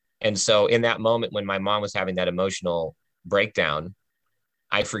And so in that moment, when my mom was having that emotional breakdown,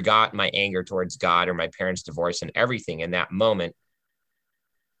 I forgot my anger towards God or my parents' divorce and everything. In that moment,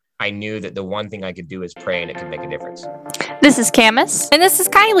 I knew that the one thing I could do is pray and it could make a difference. This is Camus. And this is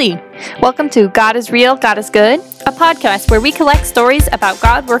Kylie. Welcome to God is Real, God is Good, a podcast where we collect stories about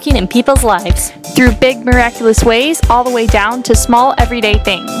God working in people's lives through big, miraculous ways, all the way down to small, everyday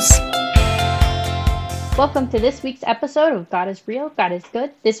things. Welcome to this week's episode of God is Real, God is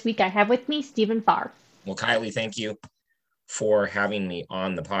Good. This week I have with me Stephen Farr. Well, Kylie, thank you for having me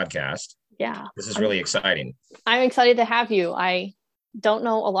on the podcast. Yeah. This is really exciting. I'm excited to have you. I don't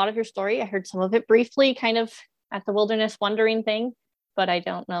know a lot of your story. I heard some of it briefly, kind of at the Wilderness Wondering thing, but I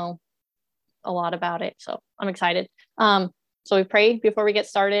don't know a lot about it. So I'm excited. So we pray before we get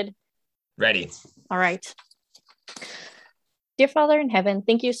started. Ready. All right. Dear Father in heaven,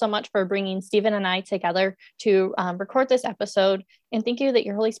 thank you so much for bringing Stephen and I together to record this episode. And thank you that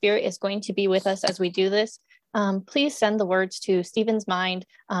your Holy Spirit is going to be with us as we do this. Please send the words to Stephen's mind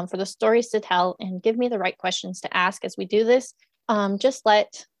for the stories to tell and give me the right questions to ask as we do this. Just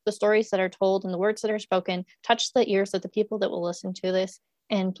let the stories that are told and the words that are spoken touch the ears of the people that will listen to this.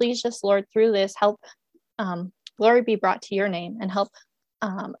 And please just, Lord, through this, help glory be brought to your name and help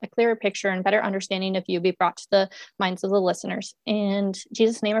a clearer picture and better understanding of you be brought to the minds of the listeners. In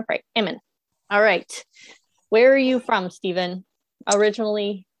Jesus' name I pray. Amen. All right. Where are you from, Stephen?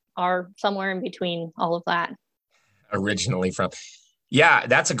 Originally, or somewhere in between all of that? Originally from. Yeah,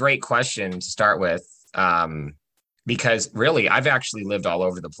 that's a great question to start with. Because really, I've actually lived all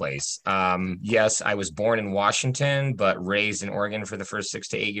over the place. Yes, I was born in Washington, but raised in Oregon for the first 6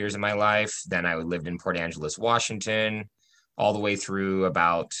 to 8 years of my life. Then I lived in Port Angeles, Washington, all the way through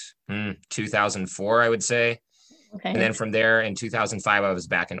about 2004, I would say. Okay. And then from there in 2005, I was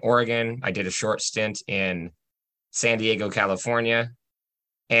back in Oregon. I did a short stint in San Diego, California.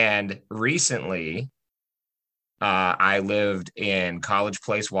 And recently, I lived in College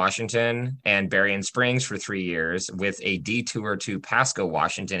Place, Washington, and Berrien Springs for 3 years with a detour to Pasco,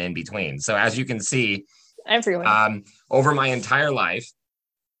 Washington in between. So as you can see, everywhere. Over my entire life,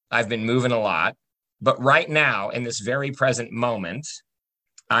 I've been moving a lot. But right now, in this very present moment,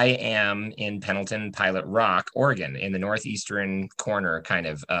 I am in Pendleton Pilot Rock, Oregon, in the northeastern corner kind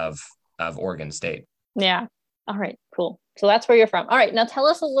of Oregon State. Yeah. All right, cool. So that's where you're from. All right, now tell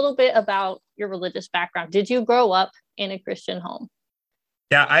us a little bit about your religious background. Did you grow up in a Christian home?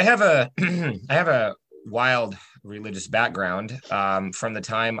 Yeah, I have a wild religious background. From the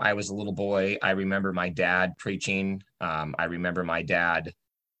time I was a little boy, I remember my dad preaching. I remember my dad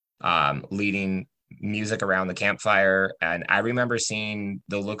leading music around the campfire, and I remember seeing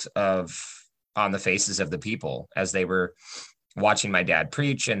the looks on the faces of the people as they were watching my dad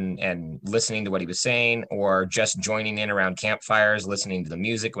preach and listening to what he was saying, or just joining in around campfires, listening to the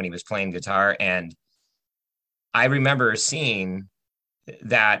music when he was playing guitar. And I remember seeing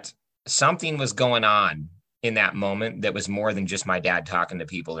that something was going on in that moment that was more than just my dad talking to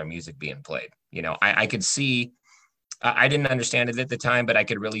people or music being played. You know, I could see, I didn't understand it at the time, but I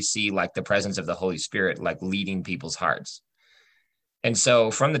could really see like the presence of the Holy Spirit, like leading people's hearts. And so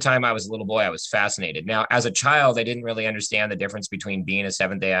from the time I was a little boy, I was fascinated. Now, as a child, I didn't really understand the difference between being a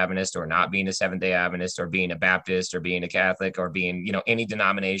Seventh-day Adventist or not being a Seventh-day Adventist, or being a Baptist or being a Catholic, or being, you know, any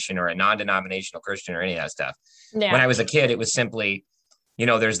denomination or a non-denominational Christian or any of that stuff. Yeah. When I was a kid, it was simply, you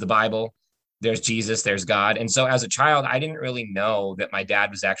know, there's the Bible, there's Jesus, there's God. And so as a child, I didn't really know that my dad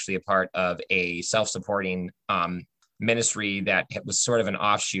was actually a part of a self-supporting ministry that was sort of an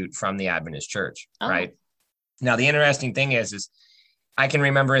offshoot from the Adventist church, right? Now, the interesting thing is I can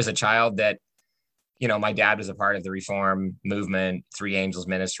remember as a child that, you know, my dad was a part of the Reform movement, Three Angels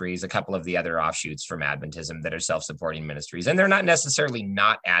Ministries, a couple of the other offshoots from Adventism that are self-supporting ministries. And they're not necessarily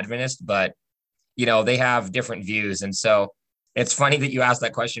not Adventist, but, you know, they have different views. And so it's funny that you asked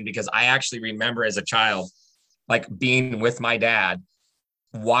that question, because I actually remember as a child, like being with my dad,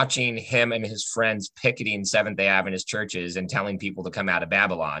 watching him and his friends picketing Seventh-day Adventist churches and telling people to come out of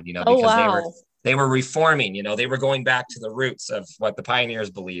Babylon, you know, because they were reforming, you know, they were going back to the roots of what the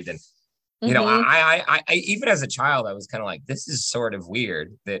pioneers believed. And, you know, I even as a child, I was kind of like, this is sort of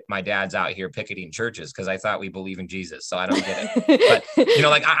weird that my dad's out here picketing churches, because I thought we believe in Jesus. So I don't get it. But, you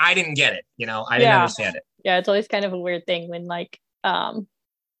know, like I didn't get it, you know, I didn't understand it. Yeah, it's always kind of a weird thing when like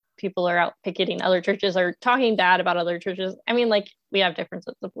people are out picketing other churches or talking bad about other churches. I mean, like we have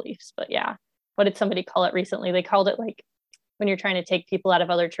differences of beliefs, but yeah. What did somebody call it recently? They called it like when you're trying to take people out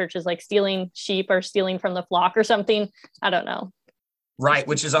of other churches, like stealing sheep or stealing from the flock or something. I don't know. Right.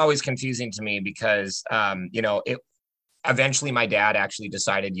 Which is always confusing to me because, you know, eventually my dad actually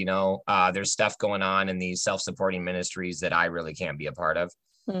decided, you know, there's stuff going on in these self-supporting ministries that I really can't be a part of.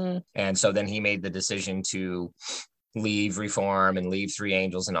 Mm. And so then he made the decision to leave Reform and leave Three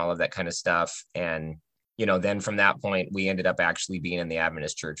Angels and all of that kind of stuff. And, then from that point, we ended up actually being in the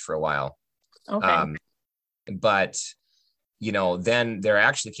Adventist church for a while. Okay. But, then there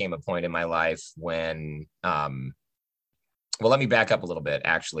actually came a point in my life when, let me back up a little bit,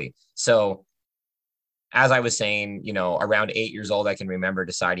 actually. So as I was saying, around 8 years old, I can remember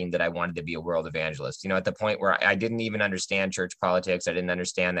deciding that I wanted to be a world evangelist, at the point where I didn't even understand church politics. I didn't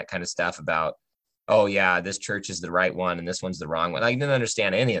understand that kind of stuff about, oh yeah, this church is the right one and this one's the wrong one. I didn't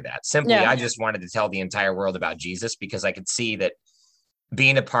understand any of that. Simply, I just wanted to tell the entire world about Jesus, because I could see that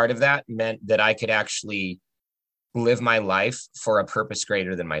being a part of that meant that I could actually live my life for a purpose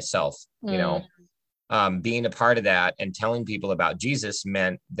greater than myself. Being a part of that and telling people about Jesus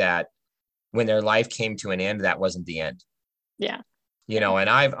meant that when their life came to an end, that wasn't the end. Yeah. And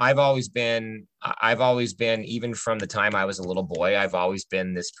I've always been, even from the time I was a little boy, I've always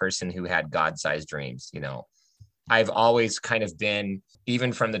been this person who had God-sized dreams. I've always kind of been,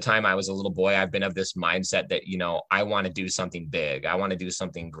 even from the time I was a little boy, I've been of this mindset that, I want to do something big. I want to do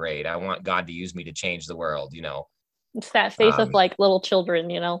something great. I want God to use me to change the world. It's that faith of like little children,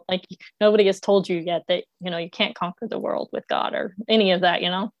 like nobody has told you yet that, you can't conquer the world with God or any of that,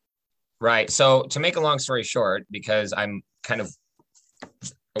 Right. So to make a long story short, because I'm kind of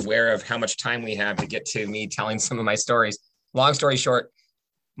aware of how much time we have to get to me telling some of my stories. Long story short,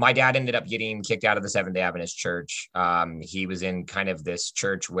 my dad ended up getting kicked out of the Seventh-day Adventist church. He was in kind of this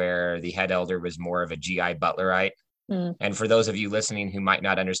church where the head elder was more of a G.I. Butlerite. And for those of you listening who might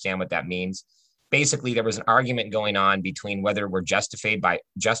not understand what that means, basically there was an argument going on between whether we're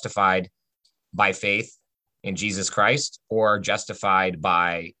justified by faith in Jesus Christ or justified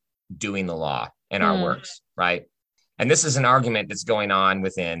by doing the law and our works, right? And this is an argument that's going on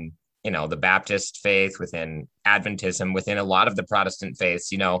within, the Baptist faith, within Adventism, within a lot of the Protestant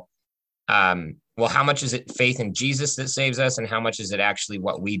faiths, how much is it faith in Jesus that saves us, and how much is it actually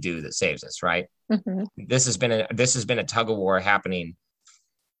what we do that saves us, right? Mm-hmm. This has been a tug of war happening,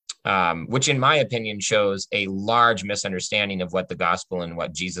 which in my opinion shows a large misunderstanding of what the gospel and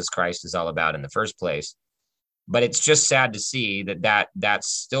what Jesus Christ is all about in the first place. But it's just sad to see that's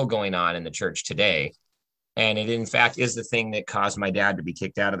still going on in the church today. And it, in fact, is the thing that caused my dad to be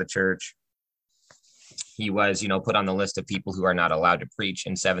kicked out of the church. He was, put on the list of people who are not allowed to preach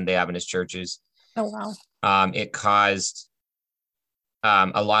in Seventh-day Adventist churches. Oh, wow. It caused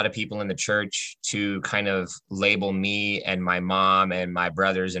a lot of people in the church to kind of label me and my mom and my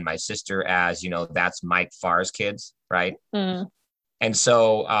brothers and my sister as, that's Mike Farr's kids, right? Mm. And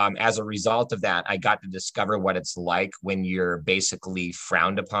so as a result of that, I got to discover what it's like when you're basically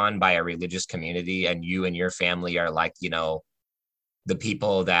frowned upon by a religious community and you and your family are like, the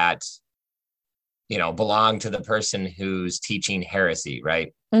people that, belong to the person who's teaching heresy,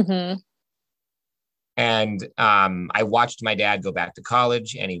 right? Mm-hmm. And I watched my dad go back to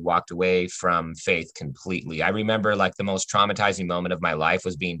college, and he walked away from faith completely. I remember like the most traumatizing moment of my life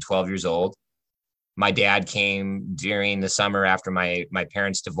was being 12 years old. My dad came during the summer after my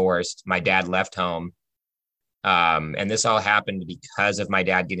parents divorced. My dad left home. And this all happened because of my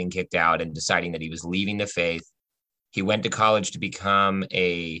dad getting kicked out and deciding that he was leaving the faith. He went to college to become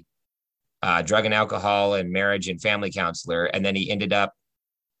a drug and alcohol and marriage and family counselor. And then he ended up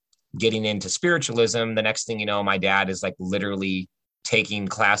getting into spiritualism. The next thing you know, my dad is like literally taking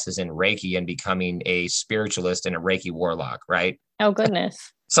classes in Reiki and becoming a spiritualist and a Reiki warlock, right? Oh,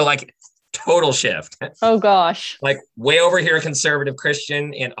 goodness. So like total shift. Oh, gosh. Like way over here, conservative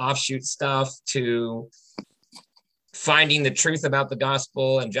Christian and offshoot stuff to finding the truth about the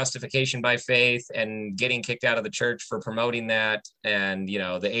gospel and justification by faith and getting kicked out of the church for promoting that. And,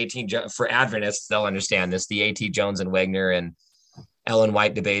 for Adventists, they'll understand this, the A.T. Jones and Wagner and Ellen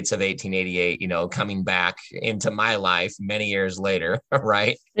White debates of 1888, coming back into my life many years later,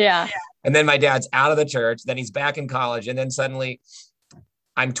 right? Yeah. And then my dad's out of the church, then he's back in college, and then suddenly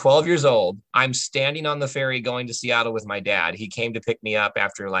I'm 12 years old. I'm standing on the ferry going to Seattle with my dad. He came to pick me up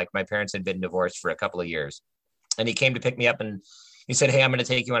after like my parents had been divorced for a couple of years. And he came to pick me up and he said, "Hey, I'm going to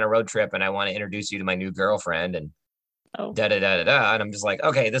take you on a road trip and I want to introduce you to my new girlfriend." And da-da-da-da-da. And I'm just like,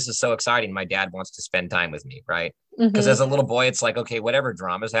 okay, this is so exciting. My dad wants to spend time with me, right? Because as a little boy, it's like, okay, whatever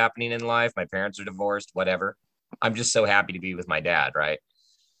drama's happening in life, my parents are divorced, whatever. I'm just so happy to be with my dad, right?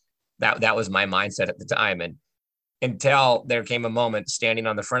 That was my mindset at the time. And until there came a moment standing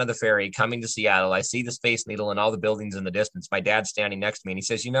on the front of the ferry coming to Seattle, I see the Space Needle and all the buildings in the distance. My dad's standing next to me and he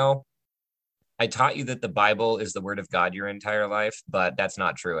says, I taught you that the Bible is the word of God your entire life, but that's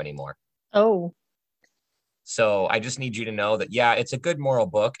not true anymore. Oh. So I just need you to know that, yeah, it's a good moral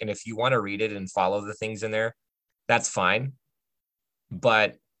book. And if you want to read it and follow the things in there, that's fine.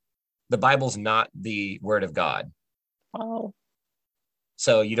 But the Bible's not the word of God. Oh.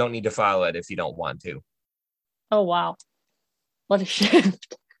 So you don't need to follow it if you don't want to. Oh, wow. What a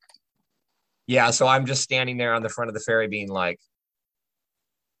shift. Yeah. So I'm just standing there on the front of the ferry being like,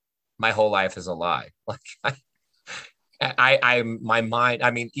 my whole life is a lie. Like my mind,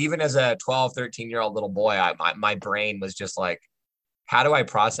 I mean, even as a 12, 13-year-old little boy, my brain was just like, how do I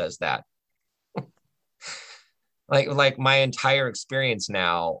process that? like my entire experience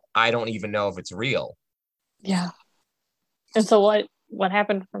now, I don't even know if it's real. Yeah. And so what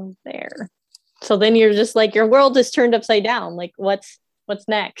happened from there? So then you're just like, your world is turned upside down. Like, what's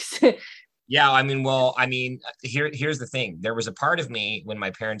next? Yeah, here's the thing. There was a part of me when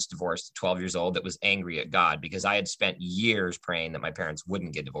my parents divorced at 12 years old that was angry at God because I had spent years praying that my parents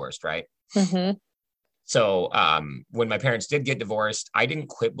wouldn't get divorced, right? Mm-hmm. So when my parents did get divorced, I didn't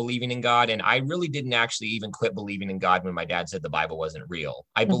quit believing in God. And I really didn't actually even quit believing in God when my dad said the Bible wasn't real.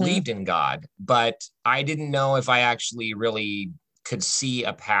 I believed in God, but I didn't know if I actually really could see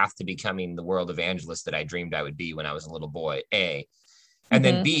a path to becoming the world evangelist that I dreamed I would be when I was a little boy, A. And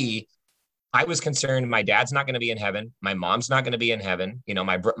then B, I was concerned my dad's not going to be in heaven. My mom's not going to be in heaven. You know,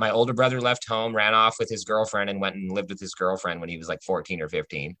 my older brother left home, ran off with his girlfriend and went and lived with his girlfriend when he was like 14 or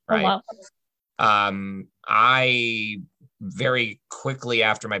 15. Right. Oh, wow. I very quickly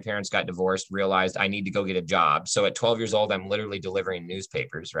after my parents got divorced, realized I need to go get a job. So at 12 years old, I'm literally delivering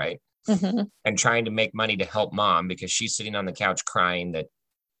newspapers, right? And trying to make money to help mom because she's sitting on the couch crying that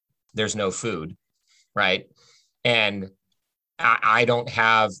there's no food. Right. And I don't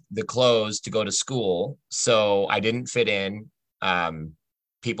have the clothes to go to school, so I didn't fit in.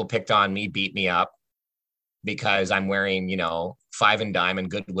 People picked on me, beat me up because I'm wearing, you know, Five and Dime and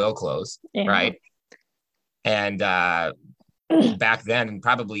Goodwill clothes, right? And back then, and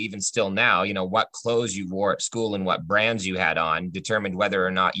probably even still now, you know, what clothes you wore at school and what brands you had on determined whether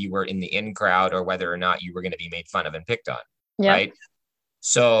or not you were in the in crowd or whether or not you were going to be made fun of and picked on, right?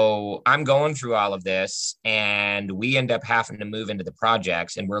 So I'm going through all of this and we end up having to move into the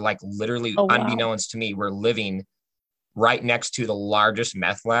projects and we're like literally unbeknownst to me, we're living right next to the largest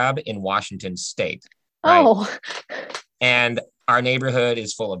meth lab in Washington state. Right? Oh. And our neighborhood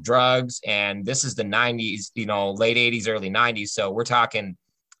is full of drugs and this is the 90s, you know, late 80s, early 90s. So we're talking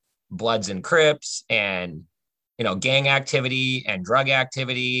Bloods and Crips and, you know, gang activity and drug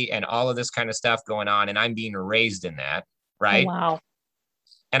activity and all of this kind of stuff going on. And I'm being raised in that. Right. Oh, wow.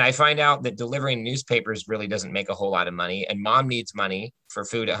 And I find out that delivering newspapers really doesn't make a whole lot of money and mom needs money for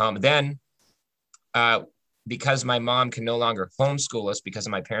food at home. Then because my mom can no longer homeschool us because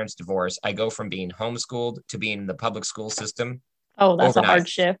of my parents' divorce, I go from being homeschooled to being in the public school system. Oh, that's overnight. A hard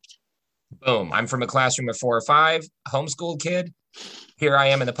shift. Boom. I'm from a classroom of 4 or 5, homeschooled kid. Here I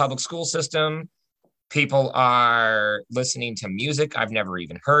am in the public school system. People are listening to music I've never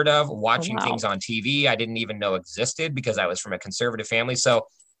even heard of, watching things on TV I didn't even know existed because I was from a conservative family. So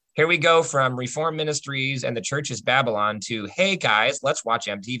here we go from Reformed Ministries and the church is Babylon to, hey guys, let's watch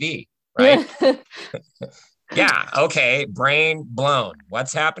MTV, right? Yeah, okay, brain blown.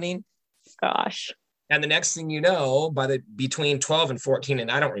 What's happening? Gosh. And the next thing you know, between 12 and 14, and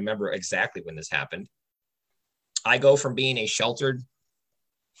I don't remember exactly when this happened, I go from being a sheltered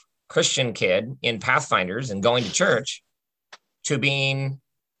Christian kid in Pathfinders and going to church to being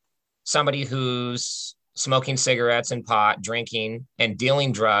somebody who's smoking cigarettes and pot, drinking and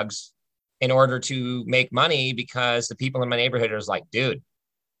dealing drugs in order to make money because the people in my neighborhood are like, dude,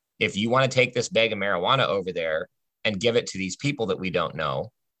 if you want to take this bag of marijuana over there and give it to these people that we don't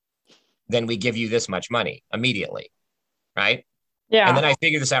know, then we give you this much money immediately. Right. Yeah. And then I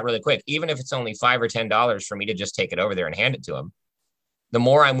figured this out really quick. Even if it's only $5 or $10 for me to just take it over there and hand it to them, the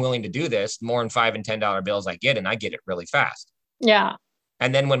more I'm willing to do this, the more in $5 and $10 bills I get, and I get it really fast. Yeah.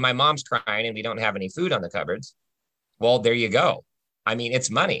 And then when my mom's crying and we don't have any food on the cupboards, well, there you go. I mean, it's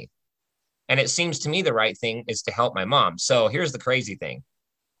money. And it seems to me the right thing is to help my mom. So here's the crazy thing.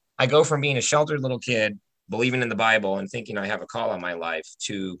 I go from being a sheltered little kid, believing in the Bible and thinking I have a call on my life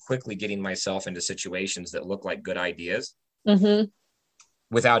to quickly getting myself into situations that look like good ideas.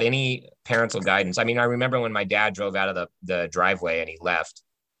 Without any parental guidance. I mean, I remember when my dad drove out of the driveway and he left,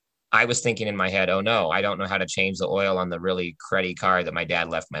 I was thinking in my head, oh no, I don't know how to change the oil on the really cruddy car that my dad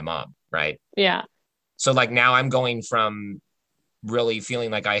left my mom. Right. Yeah. So like now I'm going from really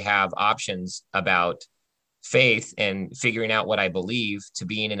feeling like I have options about faith and figuring out what I believe to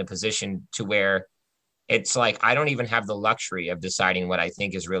being in a position to where it's like, I don't even have the luxury of deciding what I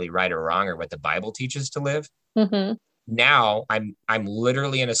think is really right or wrong or what the Bible teaches to live. Now I'm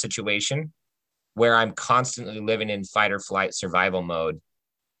literally in a situation where I'm constantly living in fight or flight survival mode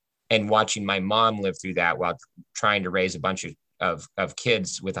and watching my mom live through that while trying to raise a bunch of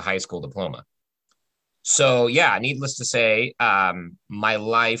kids with a high school diploma. So yeah, needless to say, my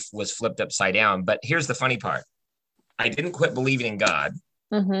life was flipped upside down. But here's the funny part. I didn't quit believing in God.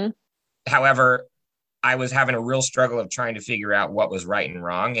 Mm-hmm. However, I was having a real struggle of trying to figure out what was right and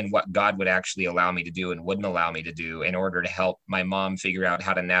wrong and what God would actually allow me to do and wouldn't allow me to do in order to help my mom figure out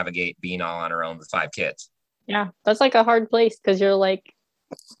how to navigate being all on her own with 5 kids. Yeah, that's like a hard place because you're like,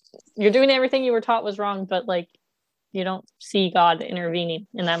 you're doing everything you were taught was wrong, but like you don't see God intervening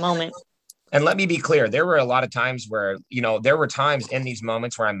in that moment. And let me be clear, there were a lot of times where, there were times in these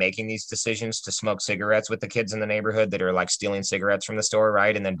moments where I'm making these decisions to smoke cigarettes with the kids in the neighborhood that are like stealing cigarettes from the store,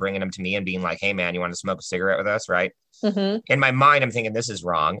 right? And then bringing them to me and being like, hey, man, you want to smoke a cigarette with us, right? Mm-hmm. In my mind, I'm thinking this is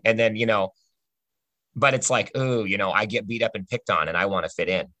wrong. And then, but it's like, ooh, I get beat up and picked on and I want to fit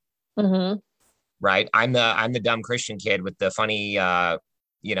in. Mm-hmm. Right. I'm the dumb Christian kid with the funny,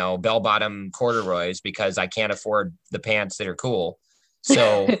 bell-bottom corduroys because I can't afford the pants that are cool.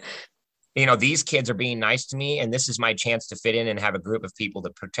 So these kids are being nice to me, and this is my chance to fit in and have a group of people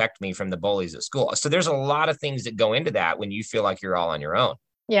that protect me from the bullies at school. So there's a lot of things that go into that when you feel like you're all on your own.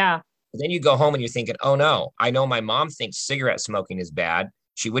 Yeah. But then you go home and you're thinking, oh no, I know my mom thinks cigarette smoking is bad.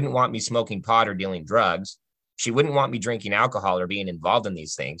 She wouldn't want me smoking pot or dealing drugs. She wouldn't want me drinking alcohol or being involved in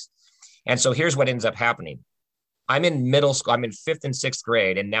these things. And so here's what ends up happening. I'm in middle school. I'm in 5th and 6th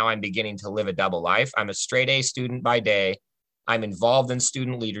grade, and now I'm beginning to live a double life. I'm a straight A student by day. I'm involved in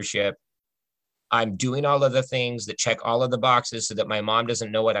student leadership. I'm doing all of the things that check all of the boxes so that my mom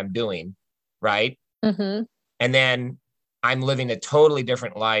doesn't know what I'm doing, right? Mm-hmm. And then I'm living a totally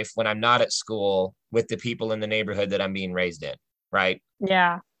different life when I'm not at school with the people in the neighborhood that I'm being raised in, right?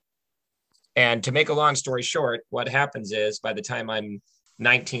 Yeah. And to make a long story short, what happens is by the time I'm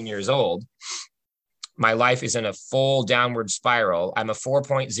 19 years old, my life is in a full downward spiral. I'm a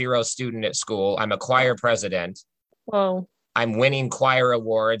 4.0 student at school. I'm a choir president. Whoa. I'm winning choir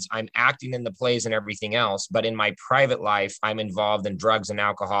awards. I'm acting in the plays and everything else. But in my private life, I'm involved in drugs and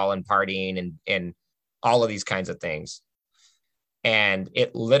alcohol and partying and all of these kinds of things. And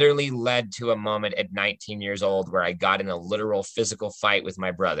it literally led to a moment at 19 years old where I got in a literal physical fight with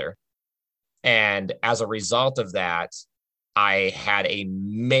my brother. And as a result of that, I had a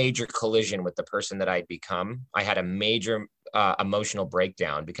major collision with the person that I'd become. I had a major emotional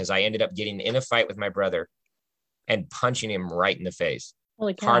breakdown because I ended up getting in a fight with my brother and punching him right in the face,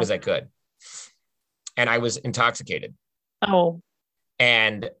 as hard as I could. And I was intoxicated. Oh.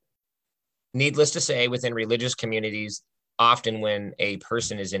 And needless to say, within religious communities, often when a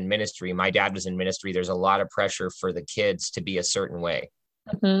person is in ministry, my dad was in ministry, there's a lot of pressure for the kids to be a certain way,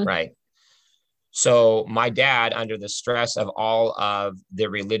 Mm-hmm. right? So my dad, under the stress of all of the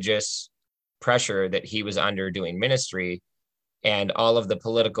religious pressure that he was under doing ministry and all of the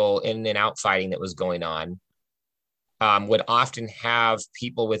political in and out fighting that was going on, would often have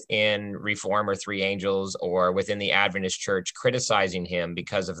people within Reform or Three Angels or within the Adventist church criticizing him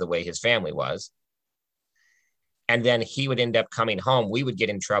because of the way his family was. And then he would end up coming home. We would get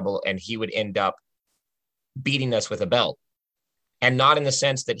in trouble and he would end up beating us with a belt. And not in the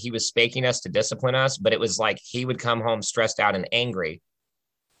sense that he was spanking us to discipline us, but it was like he would come home stressed out and angry.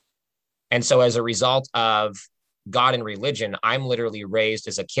 And so as a result of God and religion, I'm literally raised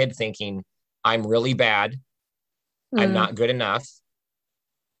as a kid thinking I'm really bad. I'm not good enough.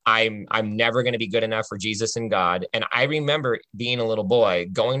 I'm never going to be good enough for Jesus and God. And I remember being a little boy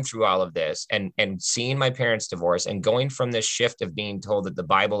going through all of this and seeing my parents divorce and going from this shift of being told that the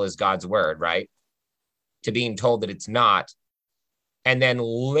Bible is God's word, right? To being told that it's not. And then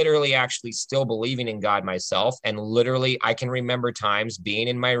literally actually still believing in God myself. And literally I can remember times being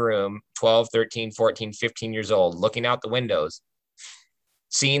in my room, 12, 13, 14, 15 years old, looking out the windows,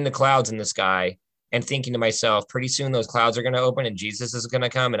 seeing the clouds in the sky and thinking to myself, pretty soon those clouds are going to open and Jesus is going to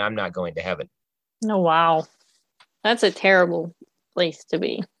come and I'm not going to heaven. Oh, wow. That's a terrible place to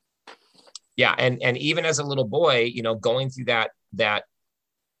be. Yeah. And even as a little boy, going through that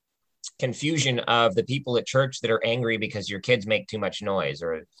confusion of the people at church that are angry because your kids make too much noise,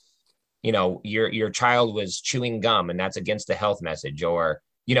 or your child was chewing gum and that's against the health message, or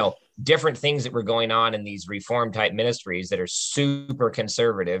different things that were going on in these reform type ministries that are super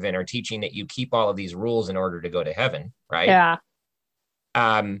conservative and are teaching that you keep all of these rules in order to go to heaven, right? Yeah.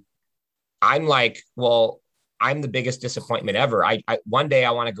 I'm like, well, I'm the biggest disappointment ever. I one day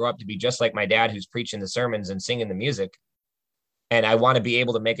I want to grow up to be just like my dad, who's preaching the sermons and singing the music. And I want to be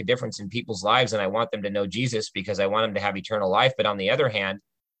able to make a difference in people's lives. And I want them to know Jesus because I want them to have eternal life. But on the other hand,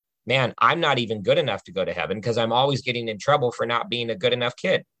 man, I'm not even good enough to go to heaven because I'm always getting in trouble for not being a good enough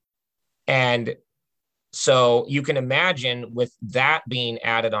kid. And so you can imagine with that being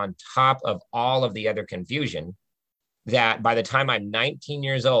added on top of all of the other confusion, that by the time I'm 19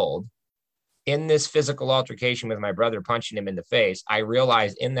 years old, in this physical altercation with my brother, punching him in the face, I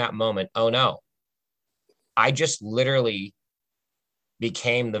realized in that moment, oh no, I just literally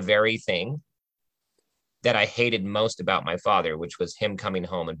became the very thing that I hated most about my father, which was him coming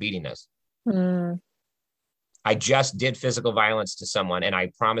home and beating us. Mm. I just did physical violence to someone, and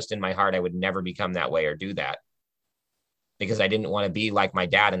I promised in my heart I would never become that way or do that, because I didn't want to be like my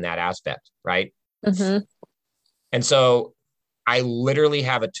dad in that aspect, right? Mm-hmm. And so I literally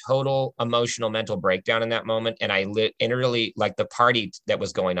have a total emotional mental breakdown in that moment. And I literally, like, the party that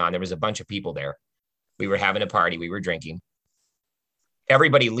was going on, there was a bunch of people there. We were having a party, we were drinking.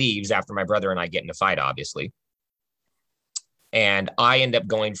 Everybody leaves after my brother and I get in a fight, obviously. And I end up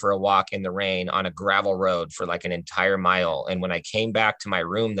going for a walk in the rain on a gravel road for like an entire mile. And when I came back to my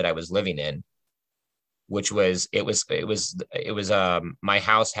room that I was living in, which was, my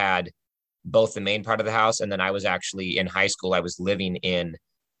house had both the main part of the house, and then I was actually in high school, I was living in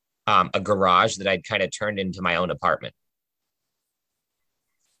a garage that I'd kind of turned into my own apartment.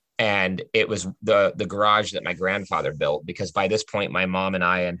 And it was the garage that my grandfather built, because by this point, my mom and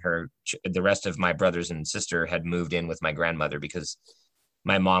I and the rest of my brothers and sister had moved in with my grandmother, because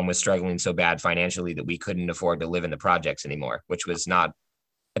my mom was struggling so bad financially that we couldn't afford to live in the projects anymore, which was not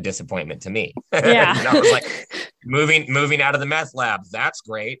a disappointment to me. Yeah. You know, it was like moving out of the meth lab. That's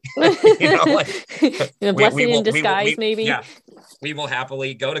great. You know, like, a blessing in disguise, maybe. Yeah, we will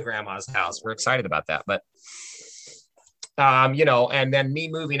happily go to grandma's house. We're excited about that. But you know, and then me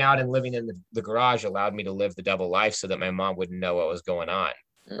moving out and living in the garage allowed me to live the double life so that my mom wouldn't know what was going on.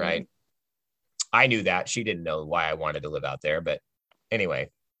 Right. I knew that. She didn't know why I wanted to live out there. But anyway,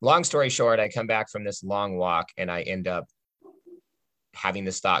 long story short, I come back from this long walk and I end up having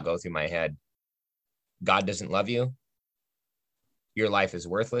this thought go through my head. God doesn't love you. Your life is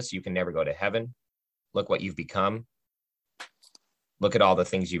worthless. You can never go to heaven. Look what you've become. Look at all the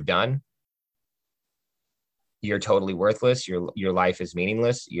things you've done. You're totally worthless. Your life is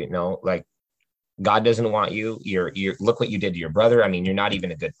meaningless. You know, like, God doesn't want you. You're look what you did to your brother. I mean, you're not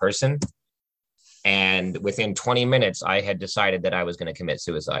even a good person. And within 20 minutes, I had decided that I was going to commit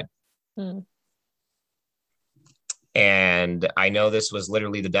suicide. And I know this was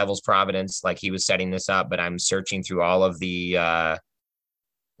literally the devil's providence, like he was setting this up, but I'm searching through all of the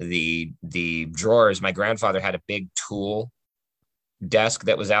drawers. My grandfather had a big tool desk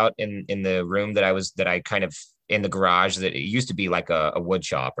that was out in the room that I kind of, in the garage, that it used to be like a wood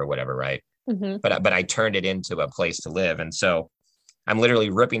shop or whatever, right? But I turned it into a place to live. And so I'm literally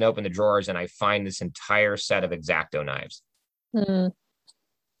ripping open the drawers and I find this entire set of X-Acto knives.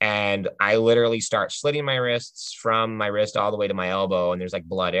 And I literally start slitting my wrists from my wrist all the way to my elbow, and there's like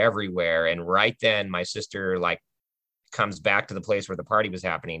blood everywhere. And right then my sister like comes back to the place where the party was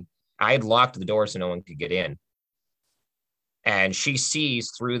happening. I had locked the door so no one could get in. And she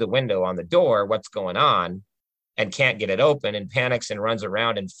sees through the window on the door what's going on and can't get it open, and panics and runs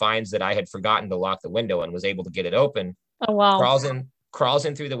around and finds that I had forgotten to lock the window and was able to get it open. Oh, wow. Crawls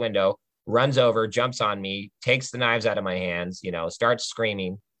in through the window, runs over, jumps on me, takes the knives out of my hands, you know, starts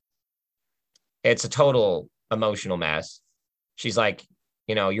screaming. It's a total emotional mess. She's like,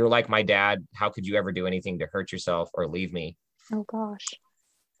 you know, you're like my dad. How could you ever do anything to hurt yourself or leave me? Oh, gosh.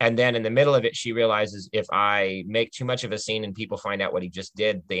 And then in the middle of it, she realizes if I make too much of a scene and people find out what he just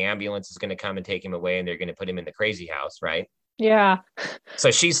did, the ambulance is going to come and take him away and they're going to put him in the crazy house, right? Yeah. So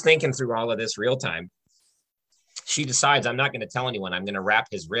she's thinking through all of this real time. She decides, I'm not going to tell anyone. I'm going to wrap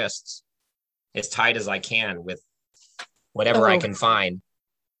his wrists as tight as I can with whatever I can find.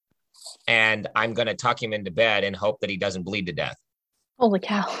 And I'm going to tuck him into bed and hope that he doesn't bleed to death. Holy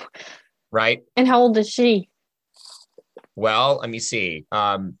cow. Right? And how old is she? Well, let me see.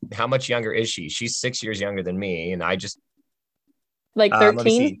 How much younger is she? She's 6 years younger than me. And I just... Like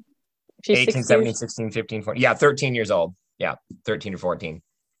 13? She's 18, 17, 16, 15, 14. Yeah, 13 years old. Yeah, 13 or 14.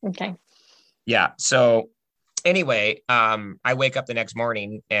 Okay. Yeah. So anyway, I wake up the next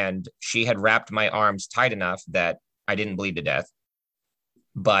morning and she had wrapped my arms tight enough that I didn't bleed to death.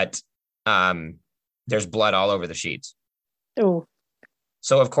 But there's blood all over the sheets. Oh.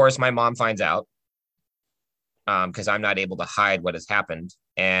 So of course my mom finds out, because I'm not able to hide what has happened,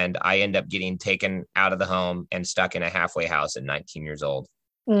 and I end up getting taken out of the home and stuck in a halfway house at 19 years old.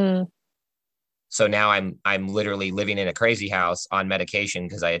 So now I'm literally living in a crazy house on medication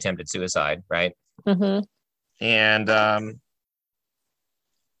because I attempted suicide, right? And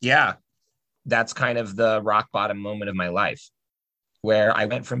yeah, that's kind of the rock bottom moment of my life, where I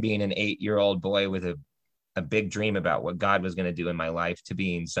went from being an 8-year-old boy with a big dream about what God was going to do in my life to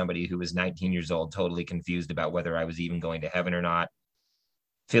being somebody who was 19 years old, totally confused about whether I was even going to heaven or not,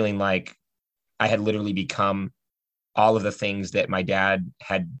 feeling like I had literally become all of the things that my dad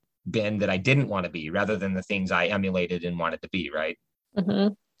had been that I didn't want to be, rather than the things I emulated and wanted to be, right?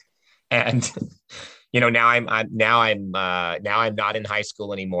 Mm-hmm. And now I'm not in high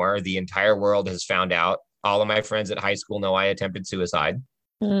school anymore. The entire world has found out. All of my friends at high school know I attempted suicide.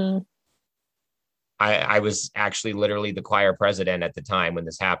 Mm. I was actually literally the choir president at the time when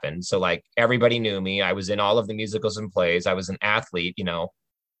this happened. So like everybody knew me. I was in all of the musicals and plays. I was an athlete,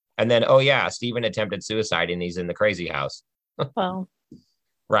 and then, oh yeah, Stephen attempted suicide and he's in the crazy house. Wow.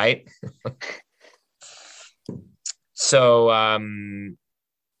 Right. So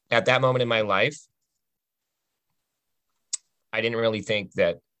at that moment in my life, I didn't really think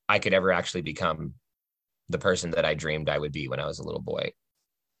that I could ever actually become the person that I dreamed I would be when I was a little boy.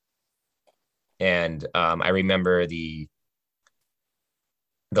 And I remember the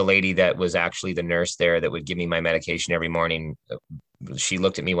lady that was actually the nurse there that would give me my medication every morning. She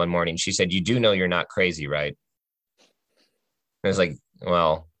looked at me one morning. She said, "You do know you're not crazy, right?" I was like,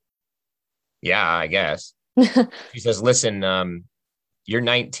 "Well, yeah, I guess." She says, "Listen, you're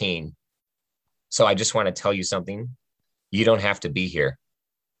 19. So I just want to tell you something. You don't have to be here.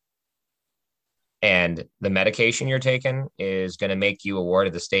 And the medication you're taking is going to make you a ward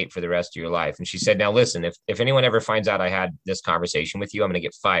of the state for the rest of your life." And she said, "Now listen, if anyone ever finds out I had this conversation with you, I'm going to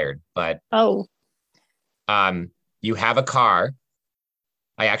get fired. But you have a car."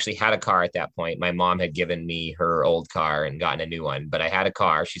 I actually had a car at that point. My mom had given me her old car and gotten a new one, but I had a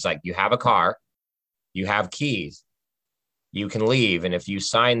car. She's like, "You have a car, you have keys, you can leave. And if you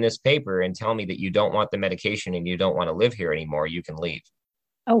sign this paper and tell me that you don't want the medication and you don't want to live here anymore, you can leave."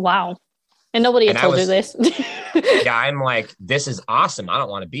 Oh, wow. And nobody had told you this. Yeah, I'm like, this is awesome. I don't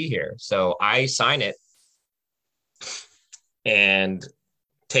want to be here. So I sign it and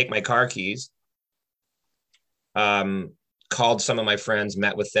take my car keys. Called some of my friends,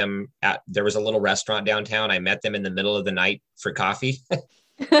 met with them there was a little restaurant downtown. I met them in the middle of the night for coffee.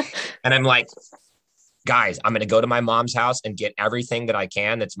 And I'm like, "Guys, I'm going to go to my mom's house and get everything that I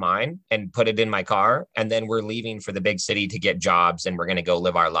can that's mine and put it in my car. And then we're leaving for the big city to get jobs. And we're going to go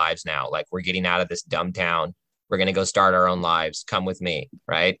live our lives now. Like, we're getting out of this dumb town. We're going to go start our own lives. Come with me."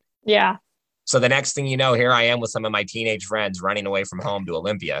 Right. Yeah. So the next thing you know, here I am with some of my teenage friends running away from home to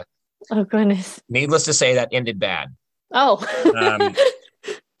Olympia. Oh, goodness. Needless to say, that ended bad. Oh.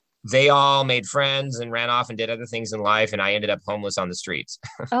 They all made friends and ran off and did other things in life. And I ended up homeless on the streets.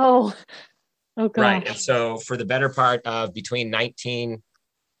 Oh. Oh, God. Right. And so for the better part of between 19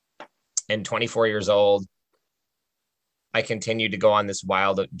 and 24 years old, I continued to go on this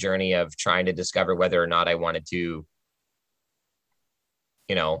wild journey of trying to discover whether or not I wanted to,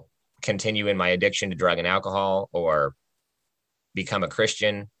 continue in my addiction to drug and alcohol or become a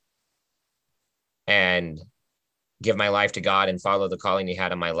Christian and give my life to God and follow the calling He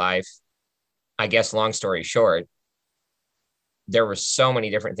had on my life. I guess, long story short, there were so many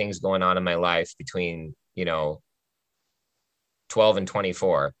different things going on in my life between, 12 and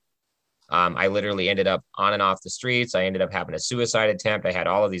 24. I literally ended up on and off the streets. I ended up having a suicide attempt. I had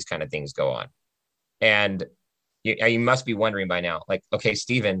all of these kind of things go on. And you must be wondering by now, like, okay,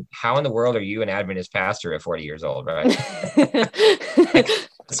 Stephen, how in the world are you an Adventist pastor at 40 years old, right?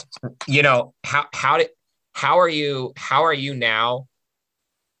 How are you now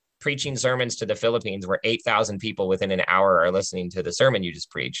preaching sermons to the Philippines where 8,000 people within an hour are listening to the sermon you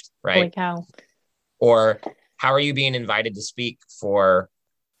just preached, right? Holy cow. Or how are you being invited to speak for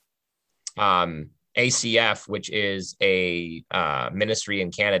ACF, which is a ministry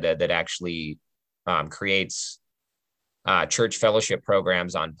in Canada that actually creates church fellowship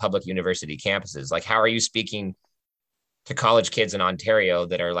programs on public university campuses? Like, how are you speaking to college kids in Ontario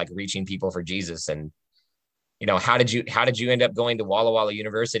that are like reaching people for Jesus? And how did you end up going to Walla Walla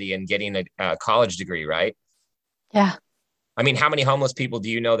University and getting a college degree, right? Yeah. I mean, how many homeless people do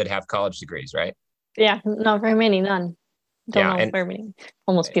you know that have college degrees, right? Yeah, not very many, none. Don't know very many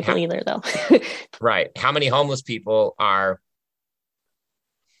homeless people either, though. Right. How many homeless people are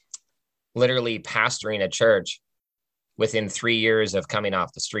literally pastoring a church within 3 years of coming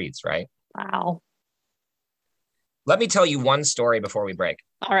off the streets, right? Wow. Let me tell you one story before we break.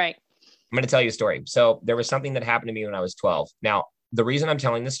 All right. I'm going to tell you a story. So there was something that happened to me when I was 12. Now, the reason I'm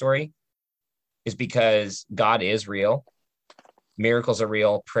telling this story is because God is real. Miracles are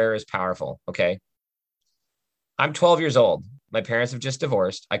real. Prayer is powerful. Okay. I'm 12 years old. My parents have just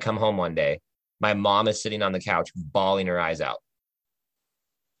divorced. I come home one day. My mom is sitting on the couch, bawling her eyes out.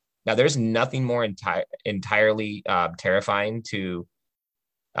 Now, there's nothing more entirely terrifying to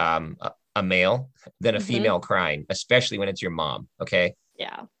a male than a female crying, especially when it's your mom. Okay.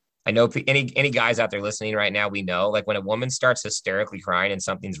 Yeah. I know any guys out there listening right now, we know, like, when a woman starts hysterically crying and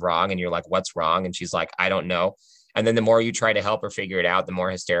something's wrong and you're like, "What's wrong?" And she's like, "I don't know." And then the more you try to help her figure it out, the more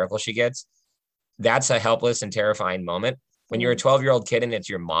hysterical she gets. That's a helpless and terrifying moment. When you're a 12-year-old kid and it's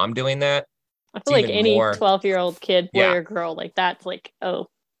your mom doing that, I feel like any 12-year-old kid, boy Yeah. or girl, like that's like, oh.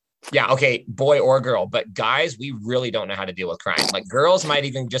 Yeah, okay, boy or girl. But guys, we really don't know how to deal with crying. Like girls might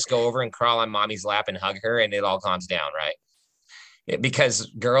even just go over and crawl on mommy's lap and hug her and it all calms down, right? Because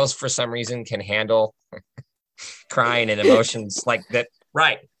girls, for some reason, can handle crying and emotions like that.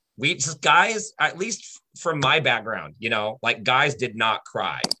 Right. We just, guys, at least from my background, you know, like guys did not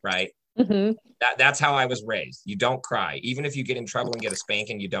cry, right? Mm-hmm. That's how I was raised. You don't cry. Even if you get in trouble and get a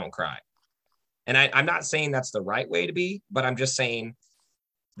spanking, you don't cry. And I'm not saying that's the right way to be, but I'm just saying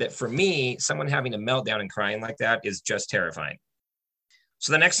that for me, someone having a meltdown and crying like that is just terrifying.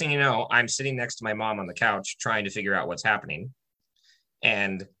 So the next thing you know, I'm sitting next to my mom on the couch trying to figure out what's happening.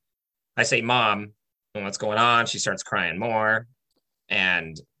 And I say, Mom, what's going on? She starts crying more.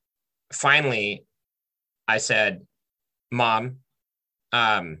 And finally, I said, Mom,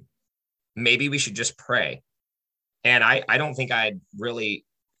 maybe we should just pray. And I don't think I'd really,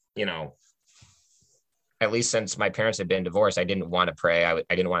 you know, at least since my parents had been divorced, I didn't want to pray. I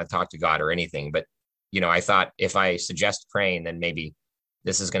didn't want to talk to God or anything. But, you know, I thought if I suggest praying, then maybe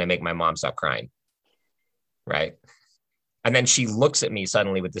this is going to make my mom stop crying. Right. And then she looks at me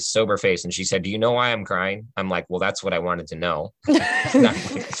suddenly with this sober face and she said, do you know why I'm crying? I'm like, well, that's what I wanted to know. That's what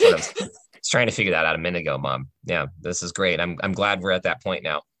I was trying to figure that out a minute ago, Mom. Yeah, this is great. I'm glad we're at that point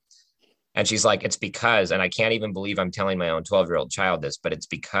now. And she's like, it's because, and I can't even believe I'm telling my own 12-year-old child this, but it's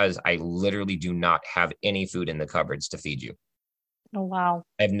because I literally do not have any food in the cupboards to feed you. Oh, wow.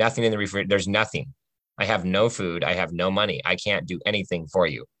 I have nothing in the refrigerator. There's nothing. I have no food. I have no money. I can't do anything for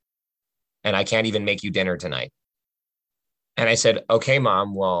you. And I can't even make you dinner tonight. And I said, okay,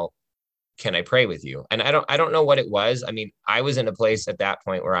 Mom, well, can I pray with you? And I don't know what it was. I mean, I was in a place at that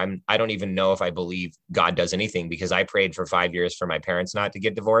point where I don't even know if I believe God does anything because I prayed for 5 years for my parents not to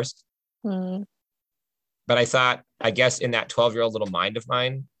get divorced. Mm. But I thought, I guess in that 12-year-old little mind of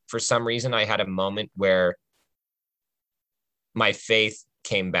mine, for some reason, I had a moment where my faith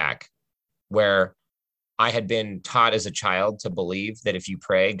came back, where I had been taught as a child to believe that if you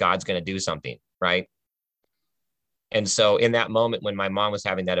pray, God's going to do something, right? And so in that moment, when my mom was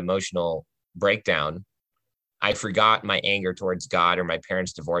having that emotional breakdown, I forgot my anger towards God or my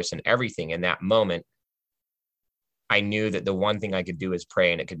parents' divorce and everything. In that moment, I knew that the one thing I could do is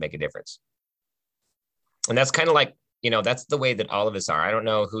pray and it could make a difference. And that's kind of like, you know, that's the way that all of us are. I don't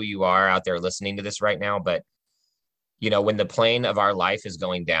know who you are out there listening to this right now, but, you know, when the plane of our life is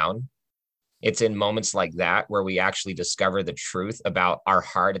going down, it's in moments like that where we actually discover the truth about our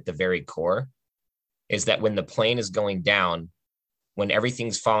heart at the very core, is that when the plane is going down, when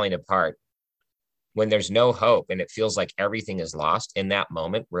everything's falling apart, when there's no hope and it feels like everything is lost, in that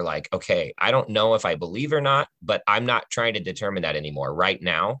moment, we're like, okay, I don't know if I believe or not, but I'm not trying to determine that anymore. Right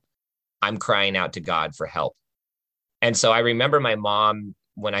now, I'm crying out to God for help. And so I remember my mom,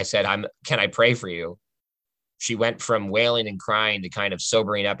 when I said, can I pray for you? She went from wailing and crying to kind of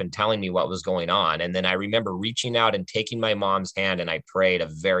sobering up and telling me what was going on. And then I remember reaching out and taking my mom's hand and I prayed a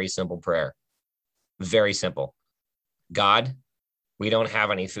very simple prayer. Very simple. God, we don't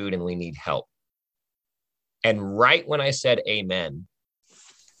have any food and we need help. And right when I said amen,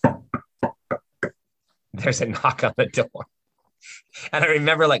 there's a knock on the door. And I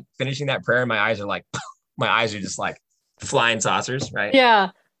remember like finishing that prayer and my eyes are just like flying saucers, right? Yeah.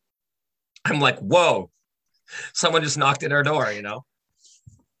 I'm like, whoa, someone just knocked at our door, you know?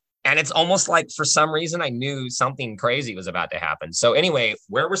 And it's almost like for some reason I knew something crazy was about to happen. So anyway,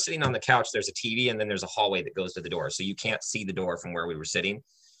 where we're sitting on the couch, there's a TV and then there's a hallway that goes to the door. So you can't see the door from where we were sitting,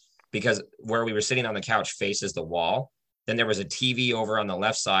 because where we were sitting on the couch faces the wall. Then there was a TV over on the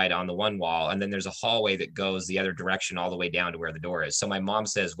left side on the one wall. And then there's a hallway that goes the other direction all the way down to where the door is. So my mom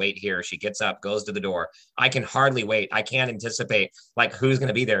says, wait here. She gets up, goes to the door. I can hardly wait. I can't anticipate like who's going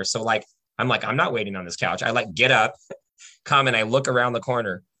to be there. So like, I'm not waiting on this couch. I like get up, come and I look around the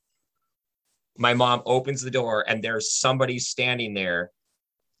corner. My mom opens the door and there's somebody standing there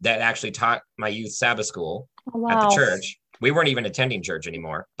that actually taught my youth Sabbath school at the church. We weren't even attending church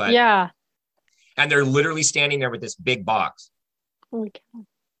anymore, but yeah. And they're literally standing there with this big box. Holy cow.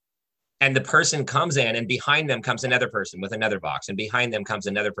 And the person comes in and behind them comes another person with another box. And behind them comes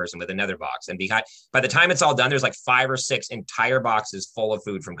another person with another box. And by the time it's all done, there's like 5 or 6 entire boxes full of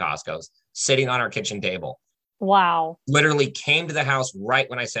food from Costco's sitting on our kitchen table. Wow. Literally came to the house right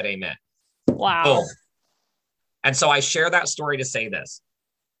when I said amen. Wow. Boom. And so I share that story to say this.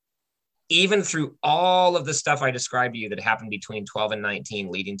 Even through all of the stuff I described to you that happened between 12 and 19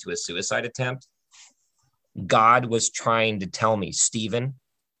 leading to a suicide attempt, God was trying to tell me, Stephen,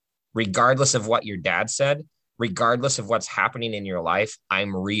 regardless of what your dad said, regardless of what's happening in your life,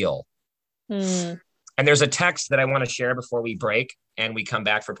 I'm real. Mm. And there's a text that I want to share before we break and we come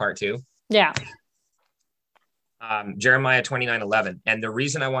back for part 2. Yeah. Jeremiah 29:11. And the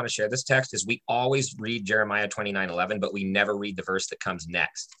reason I want to share this text is we always read Jeremiah 29:11, but we never read the verse that comes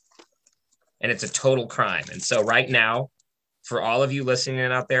next. And it's a total crime. And so right now, for all of you listening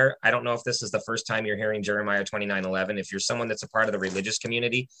out there, I don't know if this is the first time you're hearing Jeremiah 29:11. If you're someone that's a part of the religious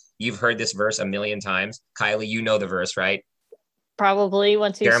community, you've heard this verse a million times. Kylie, you know the verse, right? Probably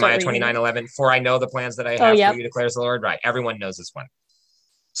once you Jeremiah 29:11. For I know the plans that I have for you, declares the Lord. Right. Everyone knows this one.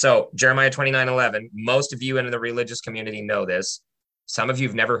 So Jeremiah 29:11, most of you in the religious community know this. Some of you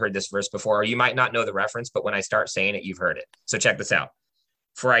have never heard this verse before, or you might not know the reference, but when I start saying it, you've heard it. So check this out.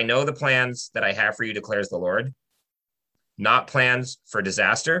 For I know the plans that I have for you, declares the Lord. Not plans for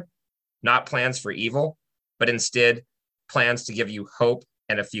disaster, not plans for evil, but instead plans to give you hope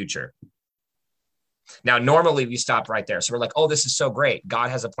and a future. Now, normally we stop right there. So we're like, oh, this is so great. God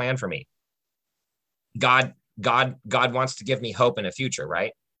has a plan for me. God wants to give me hope and a future,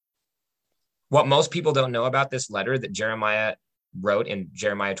 right? What most people don't know about this letter that Jeremiah wrote in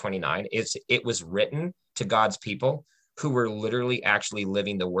Jeremiah 29 is it was written to God's people who were literally actually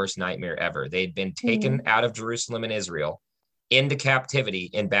living the worst nightmare ever. They'd been taken out of Jerusalem and Israel into captivity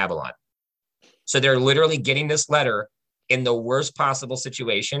in Babylon. So they're literally getting this letter in the worst possible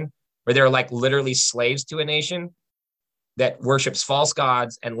situation where they're like literally slaves to a nation that worships false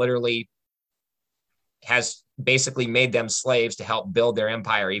gods and literally has basically made them slaves to help build their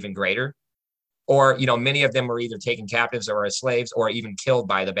empire even greater. Or, you know, many of them were either taken captives or as slaves or even killed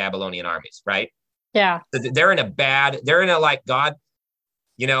by the Babylonian armies, right? Yeah. They're in a like, God,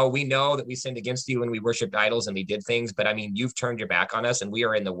 you know, we know that we sinned against you and we worshiped idols and we did things, but I mean, you've turned your back on us and we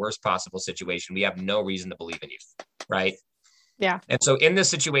are in the worst possible situation. We have no reason to believe in you, right? Yeah. And so in this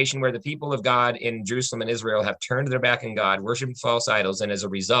situation where the people of God in Jerusalem and Israel have turned their back on God, worshiping false idols, and as a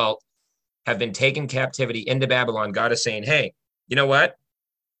result have been taken captivity into Babylon, God is saying, hey, you know what?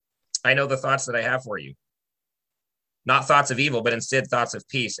 I know the thoughts that I have for you. Not thoughts of evil, but instead thoughts of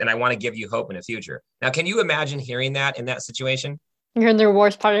peace. And I want to give you hope in the future. Now, can you imagine hearing that in that situation? You're in the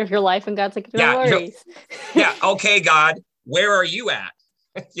worst part of your life and God's like, no worries. Yeah. Okay, God, where are you at?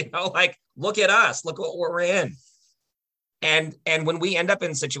 You know, like, look at us. Look what we're in. And when we end up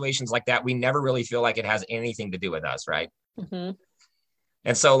in situations like that, we never really feel like it has anything to do with us, right? Mm-hmm.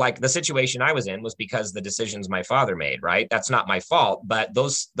 And so like the situation I was in was because the decisions my father made, right? That's not my fault, but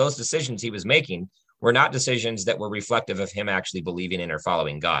those decisions he was making were not decisions that were reflective of him actually believing in or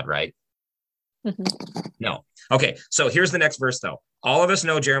following God, right? Mm-hmm. No. Okay, so here's the next verse though. All of us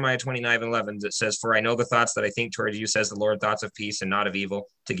know Jeremiah 29:11 that says, for I know the thoughts that I think towards you, says the Lord, thoughts of peace and not of evil,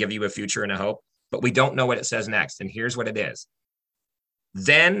 to give you a future and a hope. But we don't know what it says next. And here's what it is.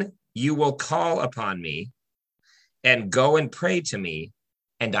 Then you will call upon me and go and pray to me,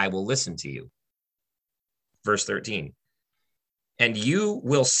 and I will listen to you. Verse 13. And you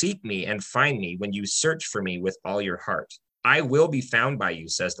will seek me and find me when you search for me with all your heart. I will be found by you,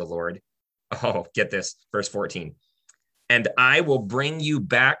 says the Lord. Oh, get this. Verse 14. And I will bring you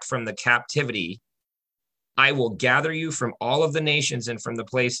back from the captivity. I will gather you from all of the nations and from the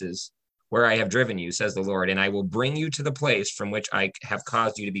places where I have driven you, says the Lord. And I will bring you to the place from which I have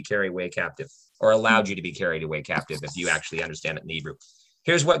caused you to be carried away captive, or allowed you to be carried away captive, if you actually understand it in Hebrew.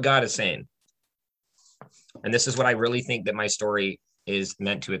 Here's what God is saying. And this is what I really think that my story is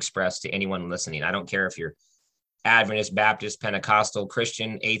meant to express to anyone listening. I don't care if you're Adventist, Baptist, Pentecostal,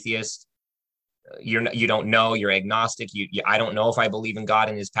 Christian, atheist, you don't know, you're agnostic. I don't know if I believe in God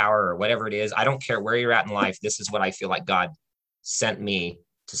and his power or whatever it is. I don't care where you're at in life. This is what I feel like God sent me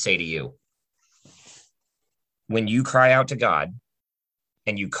to say to you. When you cry out to God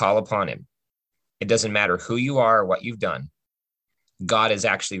and you call upon him, it doesn't matter who you are or what you've done. God is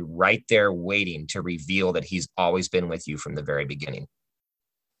actually right there waiting to reveal that he's always been with you from the very beginning.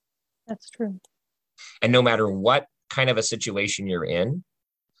 That's true. And no matter what kind of a situation you're in,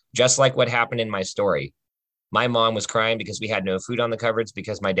 just like what happened in my story, my mom was crying because we had no food on the cupboards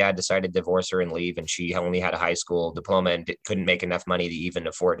because my dad decided to divorce her and leave, and she only had a high school diploma and couldn't make enough money to even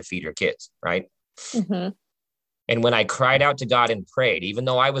afford to feed her kids, right? Mm-hmm. And when I cried out to God and prayed, even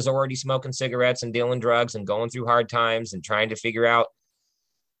though I was already smoking cigarettes and dealing drugs and going through hard times and trying to figure out,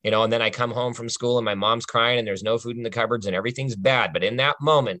 you know, and then I come home from school and my mom's crying and there's no food in the cupboards and everything's bad. But in that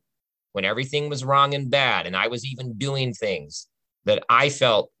moment, when everything was wrong and bad, and I was even doing things that I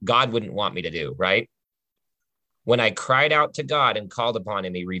felt God wouldn't want me to do, right? When I cried out to God and called upon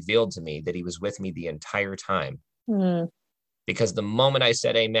him, he revealed to me that he was with me the entire time. Mm. Because the moment I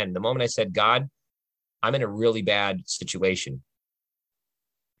said amen, the moment I said, God, I'm in a really bad situation.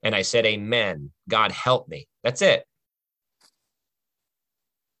 And I said, amen. God help me. That's it.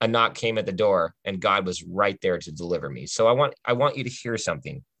 A knock came at the door and God was right there to deliver me. So I want you to hear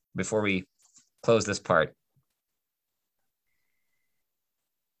something before we close this part.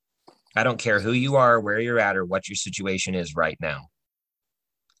 I don't care who you are, where you're at, or what your situation is right now.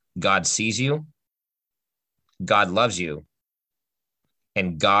 God sees you. God loves you.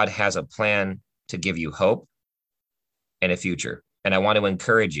 And God has a plan to give you hope and a future. And I want to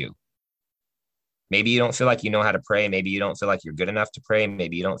encourage you. Maybe you don't feel like you know how to pray. Maybe you don't feel like you're good enough to pray.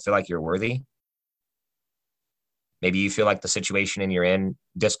 Maybe you don't feel like you're worthy. Maybe you feel like the situation you're in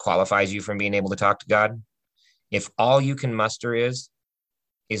disqualifies you from being able to talk to God. If all you can muster is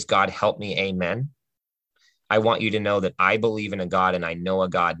God help me, amen, I want you to know that I believe in a God, and I know a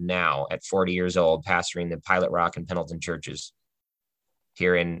God now at 40 years old, pastoring the Pilot Rock and Pendleton churches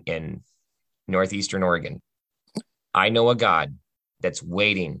here in Northeastern Oregon. I know a God that's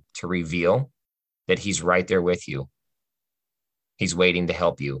waiting to reveal that he's right there with you. He's waiting to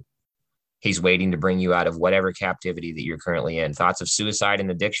help you. He's waiting to bring you out of whatever captivity that you're currently in. Thoughts of suicide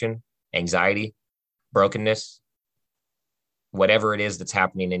and addiction, anxiety, brokenness, whatever it is that's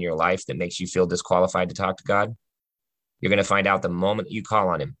happening in your life that makes you feel disqualified to talk to God. You're going to find out the moment you call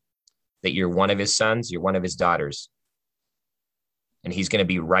on him that you're one of his sons, you're one of his daughters. And he's going to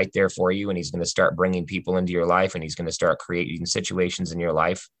be right there for you. And he's going to start bringing people into your life. And he's going to start creating situations in your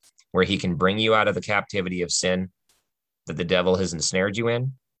life where he can bring you out of the captivity of sin that the devil has ensnared you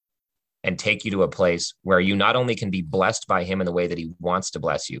in, and take you to a place where you not only can be blessed by him in the way that he wants to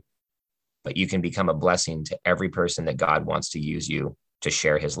bless you, but you can become a blessing to every person that God wants to use you to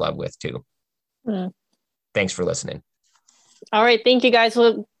share his love with too. Thanks for listening. All right. Thank you, guys.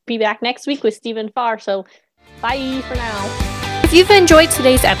 We'll be back next week with Stephen Farr. So bye for now. If you've enjoyed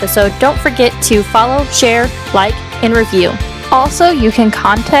today's episode, don't forget to follow, share, like, and review. Also, you can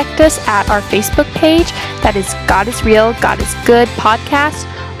contact us at our Facebook page, that is God is Real, God is Good podcast,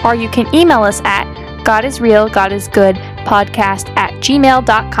 or you can email us at godisreal,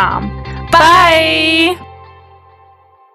 godisgoodpodcast@gmail.com. Bye!